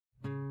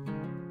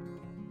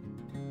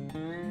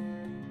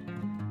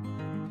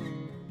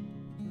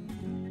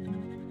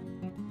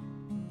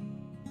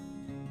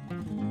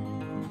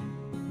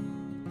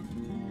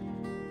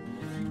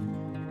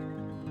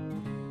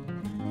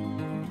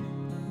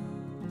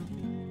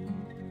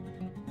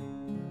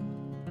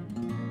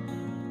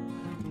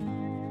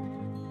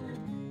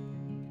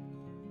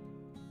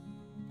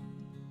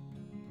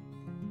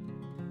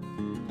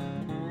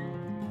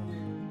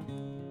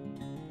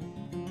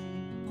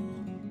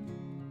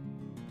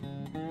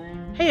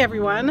Hey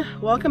everyone,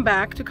 welcome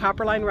back to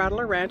Copperline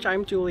Rattler Ranch.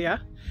 I'm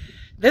Julia.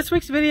 This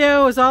week's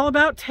video is all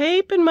about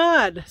tape and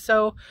mud.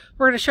 So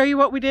we're going to show you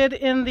what we did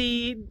in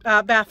the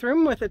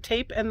bathroom with the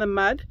tape and the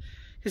mud,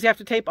 because you have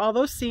to tape all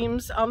those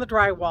seams on the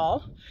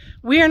drywall.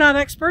 We are not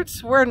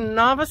experts, we're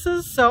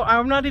novices, so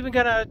I'm not even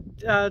going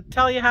to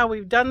tell you how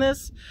we've done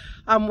this.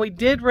 We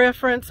did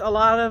reference a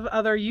lot of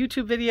other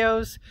YouTube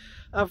videos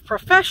of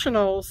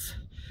professionals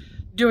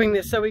doing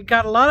this, so we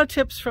got a lot of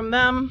tips from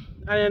them.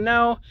 I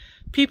know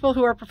people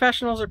who are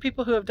professionals or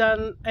people who have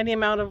done any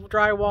amount of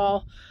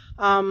drywall.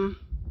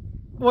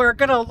 We're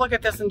going to look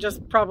at this and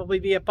just probably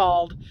be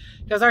appalled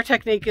because our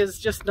technique is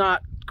just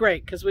not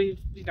great because we've,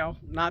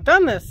 not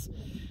done this.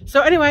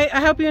 So anyway, I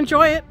hope you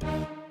enjoy it.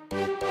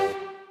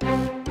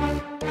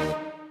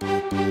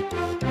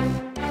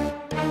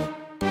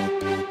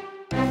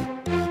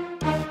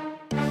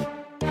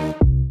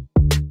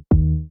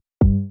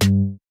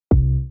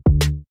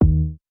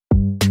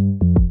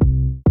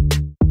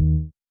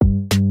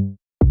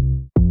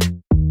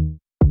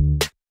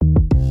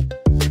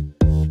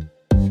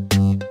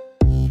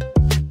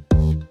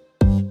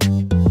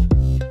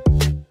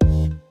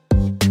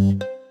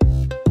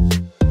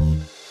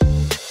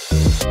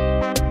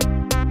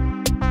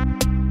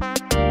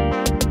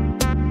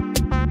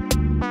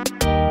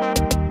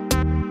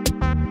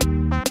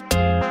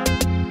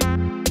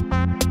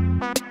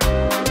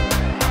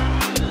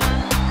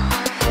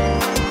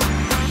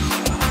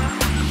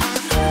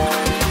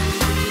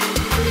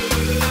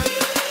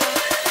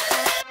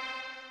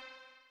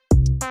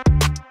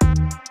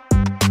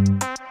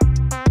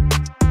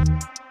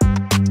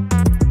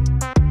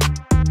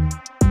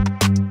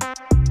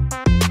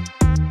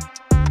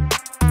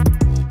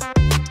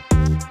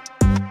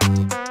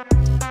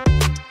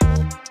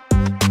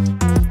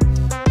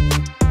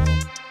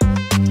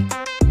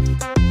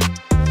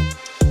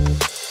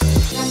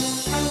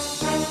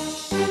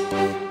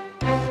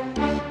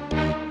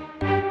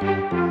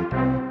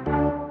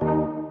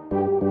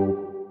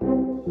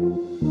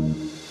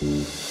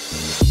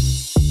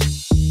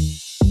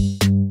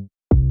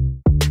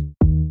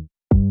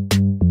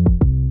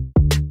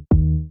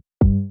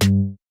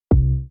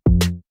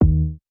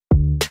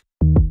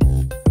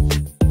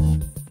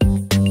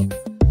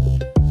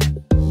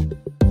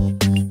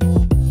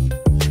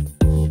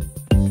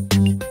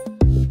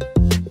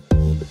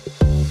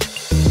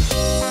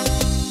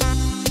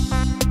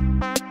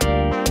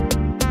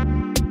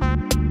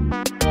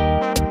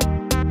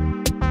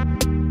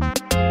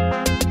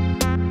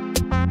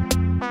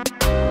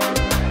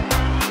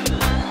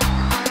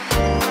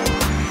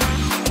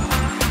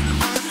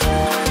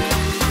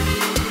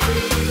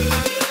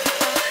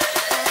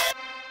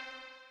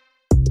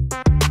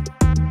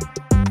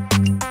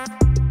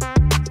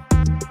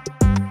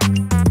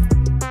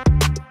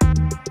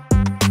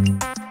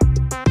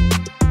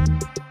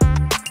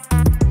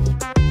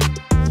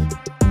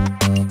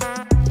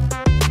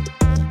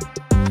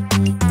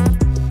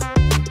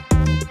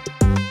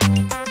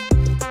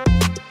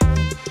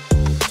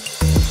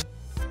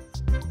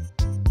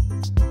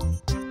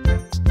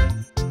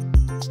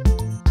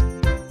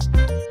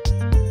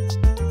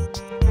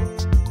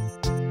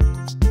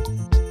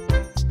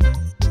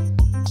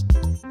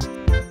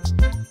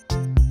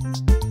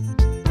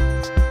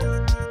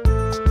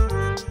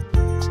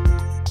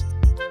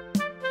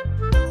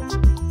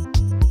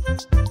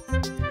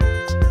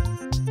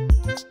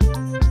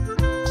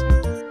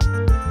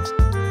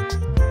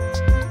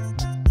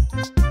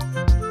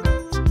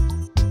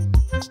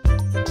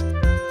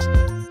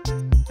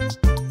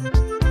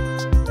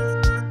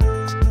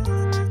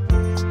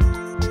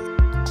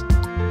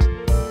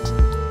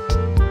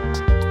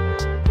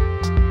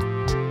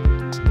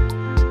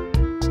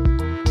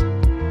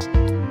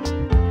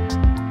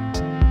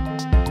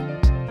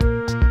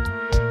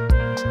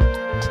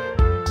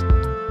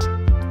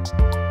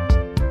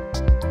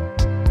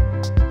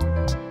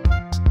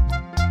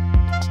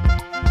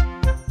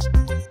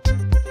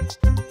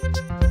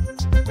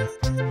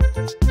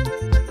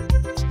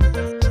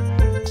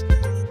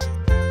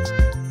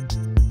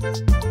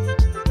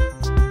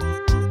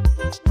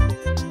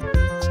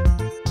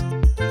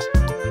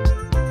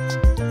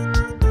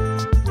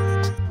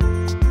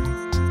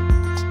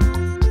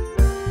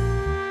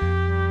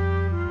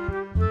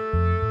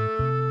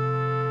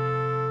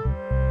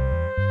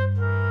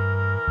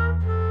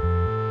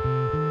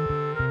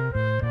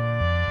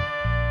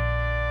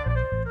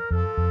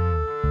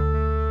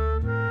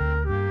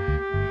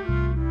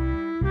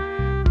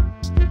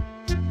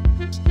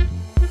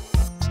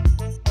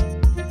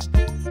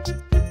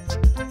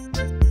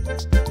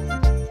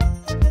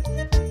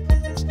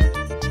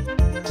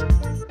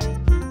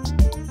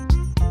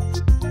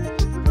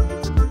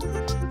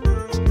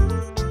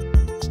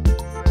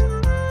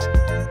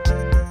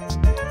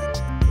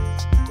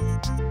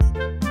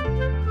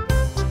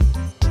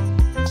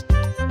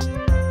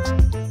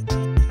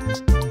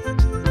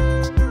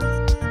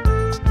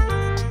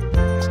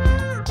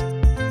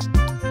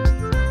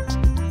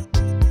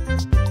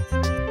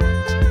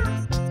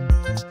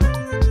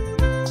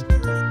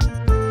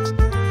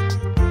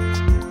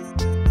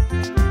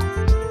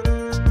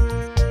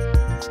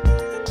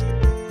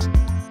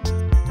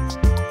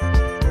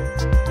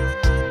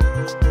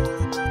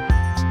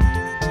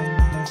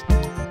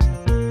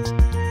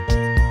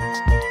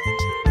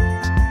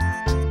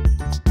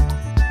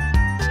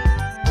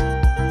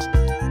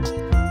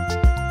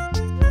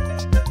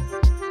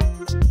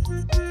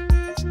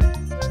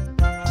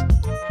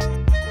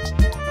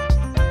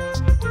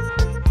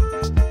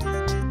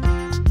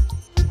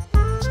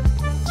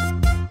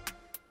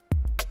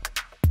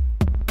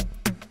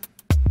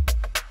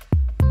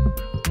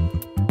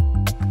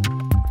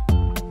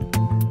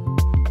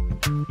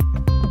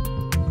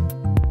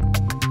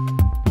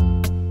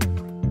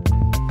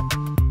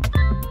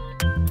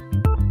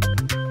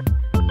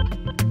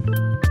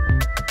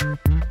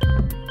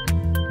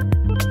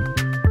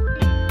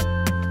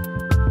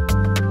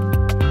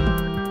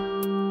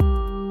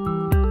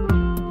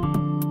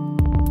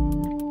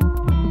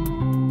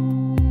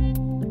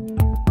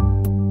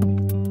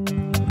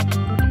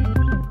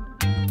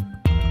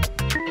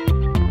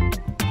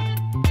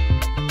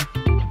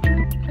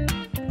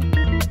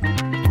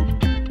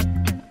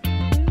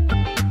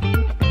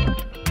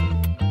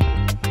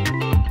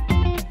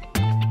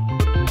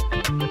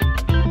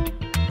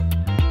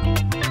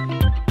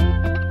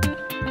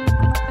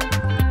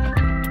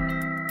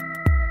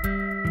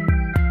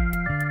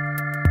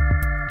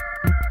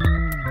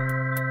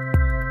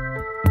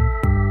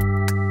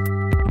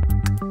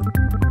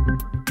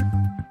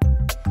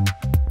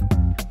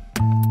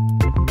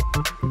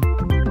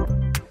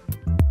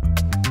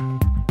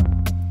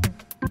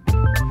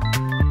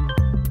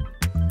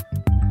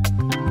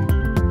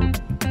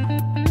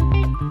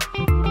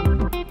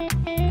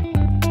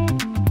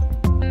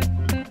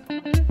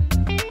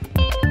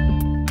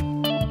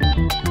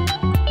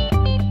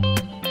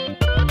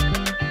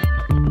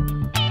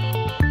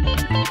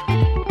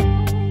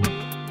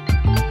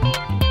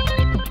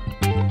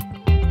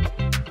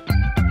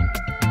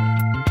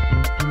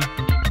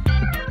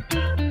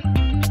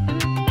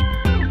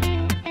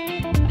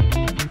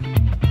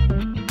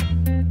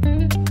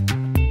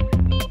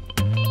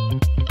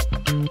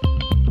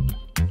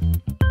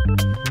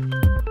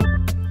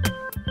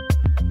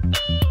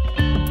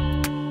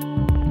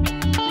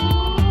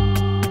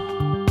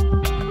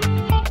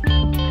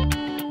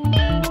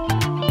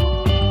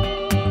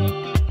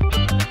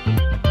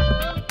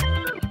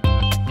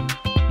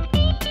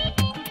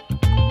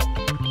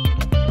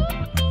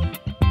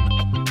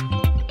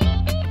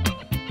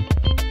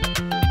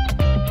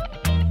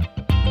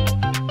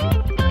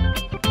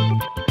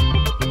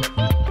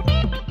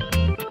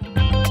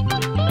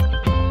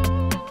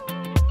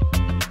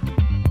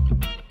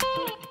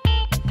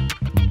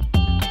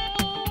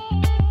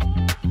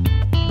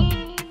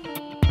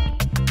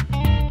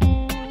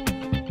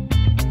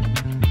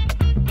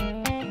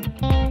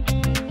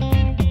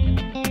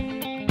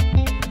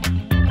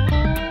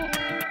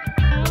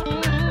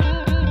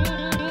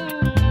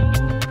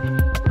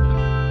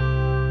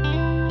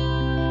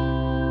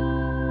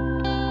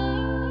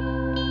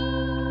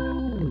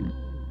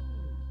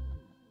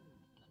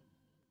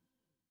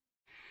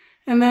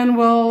 then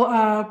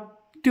we'll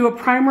do a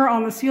primer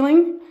on the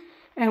ceiling.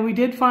 And we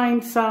did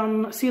find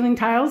some ceiling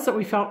tiles that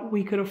we felt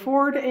we could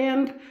afford,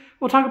 and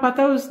we'll talk about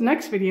those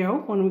next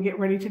video when we get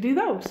ready to do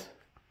those.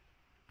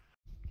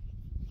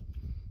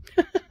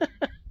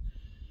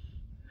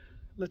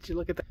 Let you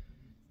look at that.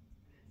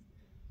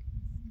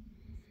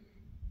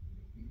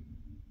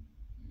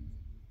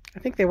 I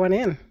think they went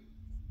in.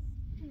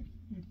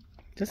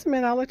 Just a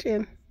minute, I'll let you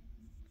in.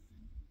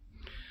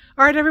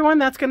 All right, everyone,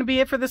 that's going to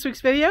be it for this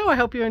week's video. I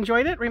hope you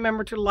enjoyed it.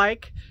 Remember to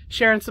like,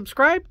 share, and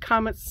subscribe.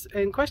 Comments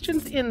and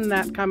questions in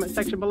that comment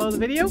section below the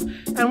video.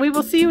 And we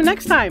will see you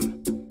next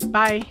time.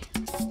 Bye.